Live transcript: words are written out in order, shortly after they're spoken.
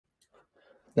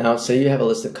Now, say you have a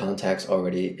list of contacts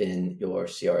already in your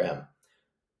CRM.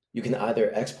 You can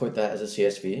either export that as a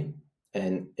CSV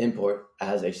and import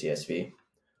as a CSV,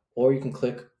 or you can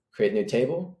click Create New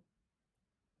Table,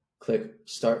 click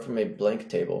Start from a blank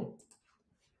table,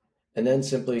 and then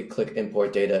simply click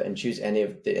Import Data and choose any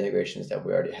of the integrations that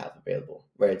we already have available,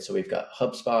 right? So we've got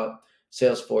HubSpot,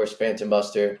 Salesforce, Phantom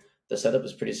Buster. The setup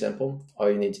is pretty simple. All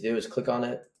you need to do is click on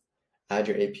it, add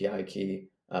your API key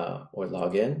or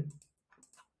log in,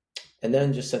 and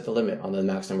then just set the limit on the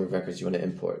max number of records you want to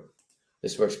import.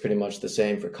 This works pretty much the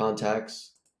same for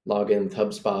contacts. Log in with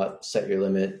HubSpot, set your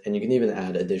limit, and you can even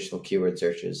add additional keyword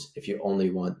searches if you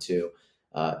only want to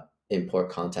import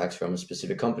contacts from a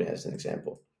specific company, as an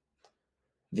example.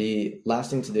 The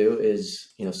last thing to do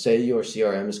is, say your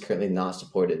CRM is currently not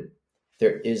supported.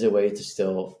 There is a way to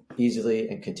still easily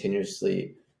and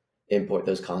continuously import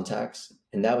those contacts,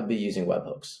 and that would be using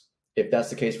webhooks. If that's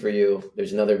the case for you,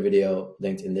 there's another video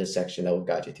linked in this section that will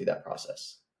guide you through that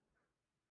process.